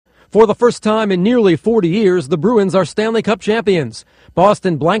For the first time in nearly 40 years, the Bruins are Stanley Cup champions.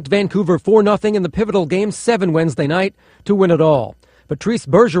 Boston blanked Vancouver 4-0 in the pivotal Game 7 Wednesday night to win it all. Patrice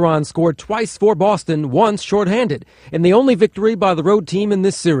Bergeron scored twice for Boston, once shorthanded, in the only victory by the road team in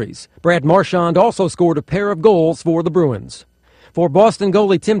this series. Brad Marchand also scored a pair of goals for the Bruins. For Boston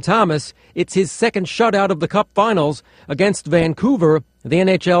goalie Tim Thomas, it's his second shutout of the Cup Finals against Vancouver, the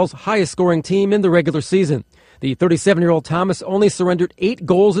NHL's highest-scoring team in the regular season. The 37-year-old Thomas only surrendered 8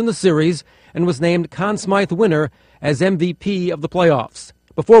 goals in the series and was named Conn Smythe winner as MVP of the playoffs.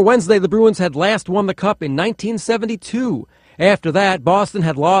 Before Wednesday, the Bruins had last won the Cup in 1972. After that, Boston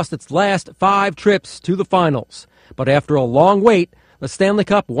had lost its last 5 trips to the finals. But after a long wait, the Stanley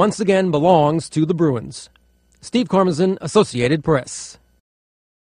Cup once again belongs to the Bruins. Steve Carmazin, Associated Press.